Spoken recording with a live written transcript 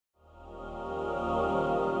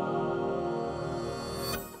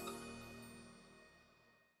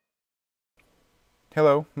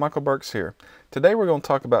Hello, Michael Burks here. Today we're going to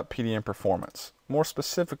talk about PDM performance. More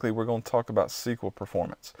specifically, we're going to talk about SQL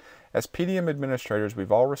performance. As PDM administrators,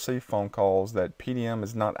 we've all received phone calls that PDM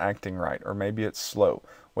is not acting right, or maybe it's slow,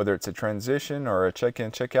 whether it's a transition or a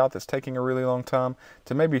check-in, check-out that's taking a really long time,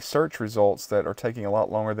 to maybe search results that are taking a lot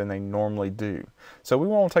longer than they normally do. So we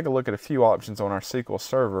want to take a look at a few options on our SQL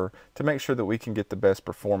server to make sure that we can get the best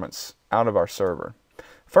performance out of our server.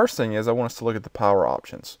 First thing is I want us to look at the power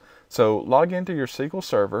options. So log into your SQL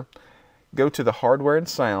server, go to the hardware and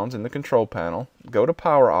sounds in the control panel, go to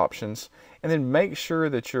power options, and then make sure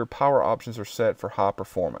that your power options are set for high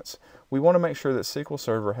performance. We want to make sure that SQL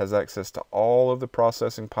Server has access to all of the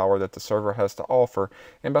processing power that the server has to offer,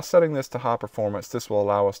 and by setting this to high performance, this will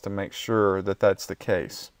allow us to make sure that that's the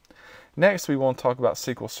case. Next, we want to talk about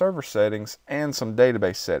SQL Server settings and some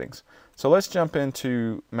database settings. So let's jump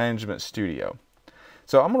into Management Studio.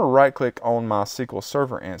 So I'm going to right click on my SQL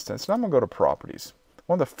Server instance and I'm going to go to Properties.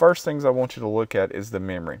 One of the first things I want you to look at is the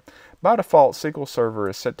memory. By default, SQL Server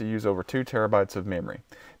is set to use over 2 terabytes of memory.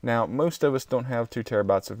 Now, most of us don't have 2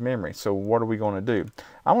 terabytes of memory, so what are we going to do?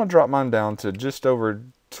 I'm going to drop mine down to just over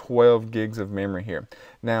 12 gigs of memory here.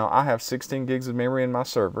 Now, I have 16 gigs of memory in my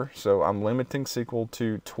server, so I'm limiting SQL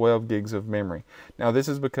to 12 gigs of memory. Now, this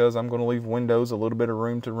is because I'm going to leave Windows a little bit of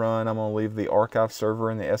room to run. I'm going to leave the archive server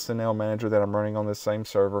and the SNL manager that I'm running on this same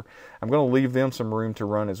server. I'm going to leave them some room to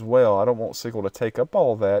run as well. I don't want SQL to take up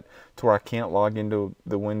all of that to where I can't log into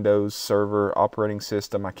the Windows server operating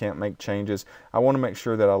system. I can't make changes. I want to make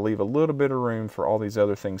sure that I leave a little bit of room for all these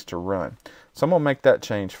other things to run. So I'm going to make that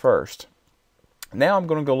change first. Now I'm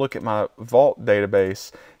going to go look at my Vault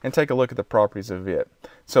database and take a look at the properties of it.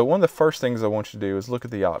 So one of the first things I want you to do is look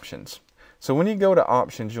at the options. So when you go to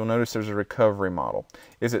options, you'll notice there's a recovery model.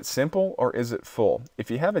 Is it simple or is it full?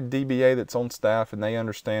 If you have a DBA that's on staff and they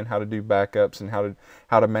understand how to do backups and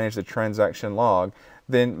how to manage the transaction log,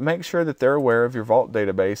 then make sure that they're aware of your Vault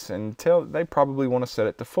database and they probably want to set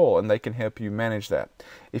it to full and they can help you manage that.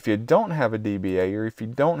 If you don't have a DBA or if you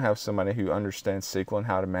don't have somebody who understands SQL and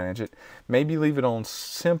how to manage it, maybe leave it on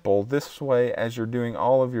simple. This way, as you're doing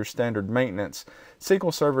all of your standard maintenance,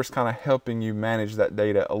 SQL Server is kind of helping you manage that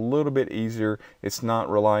data a little bit easier. It's not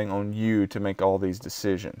relying on you to make all these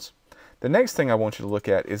decisions. The next thing I want you to look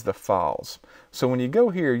at is the files. So when you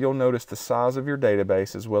go here, you'll notice the size of your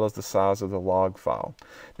database as well as the size of the log file.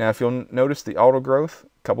 Now, if you'll notice the auto growth,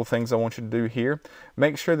 a couple things I want you to do here.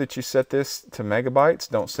 Make sure that you set this to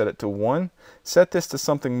megabytes. Don't set it to 1. Set this to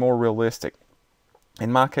something more realistic.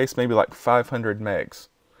 In my case, maybe like 500 megs.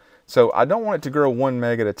 So I don't want it to grow 1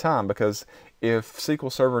 meg at a time, because if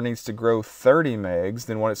SQL Server needs to grow 30 megs,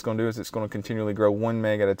 then what it's going to do is it's going to continually grow 1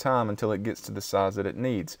 meg at a time until it gets to the size that it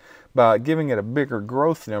needs. By giving it a bigger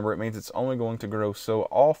growth number, it means it's only going to grow so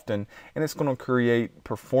often, and it's going to create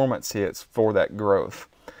performance hits for that growth.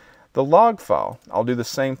 The log file, I'll do the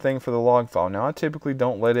same thing for the log file. Now, I typically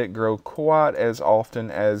don't let it grow quite as often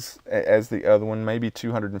as the other one, maybe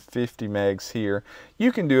 250 megs here.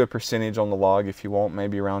 You can do a percentage on the log if you want,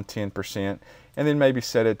 maybe around 10%, and then maybe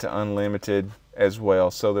set it to unlimited as well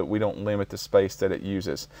so that we don't limit the space that it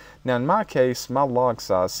uses. Now, in my case, my log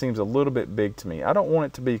size seems a little bit big to me. I don't want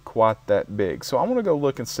it to be quite that big. So I want to go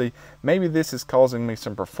look and see, maybe this is causing me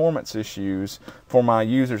some performance issues for my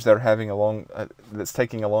users that are having that's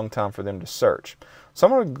taking a long time for them to search. So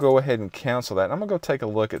I'm going to go ahead and cancel that. I'm going to go take a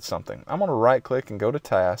look at something. I'm going to right click and go to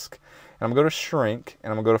Task, and I'm going to go to Shrink,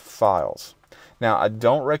 and I'm going to go to Files. Now, I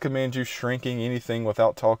don't recommend you shrinking anything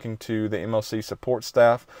without talking to the MLC support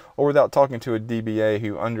staff or without talking to a DBA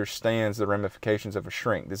who understands the ramifications of a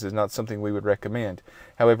shrink. This is not something we would recommend.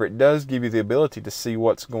 However, it does give you the ability to see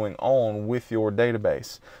what's going on with your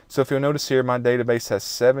database. So if you'll notice here, my database has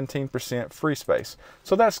 17% free space.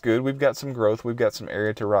 So that's good. We've got some growth. We've got some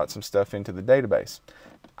area to write some stuff into the database.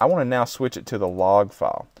 I want to now switch it to the log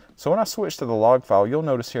file. So when I switch to the log file, you'll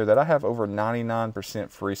notice here that I have over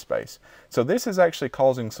 99% free space. So this is actually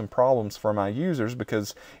causing some problems for my users,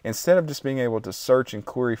 because instead of just being able to search and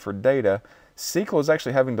query for data, SQL is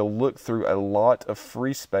actually having to look through a lot of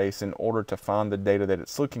free space in order to find the data that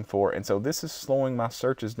it's looking for. And so this is slowing my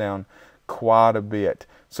searches down quite a bit.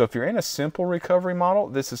 So if you're in a simple recovery model,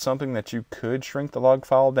 this is something that you could shrink the log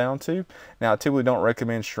file down to. Now, I typically don't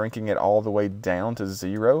recommend shrinking it all the way down to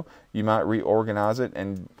 0. You might reorganize it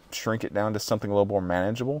and shrink it down to something a little more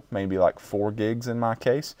manageable, maybe like 4 gigs in my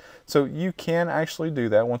case. So you can actually do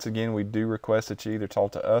that. Once again, we do request that you either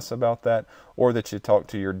talk to us about that or that you talk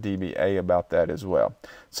to your DBA about that as well.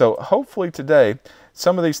 So hopefully today,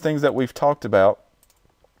 some of these things that we've talked about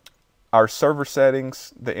our server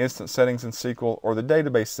settings, the instance settings in SQL, or the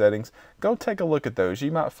database settings, go take a look at those.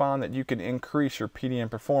 You might find that you can increase your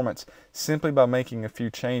PDM performance simply by making a few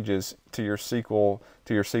changes to your SQL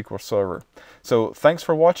server. So thanks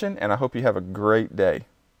for watching, and I hope you have a great day.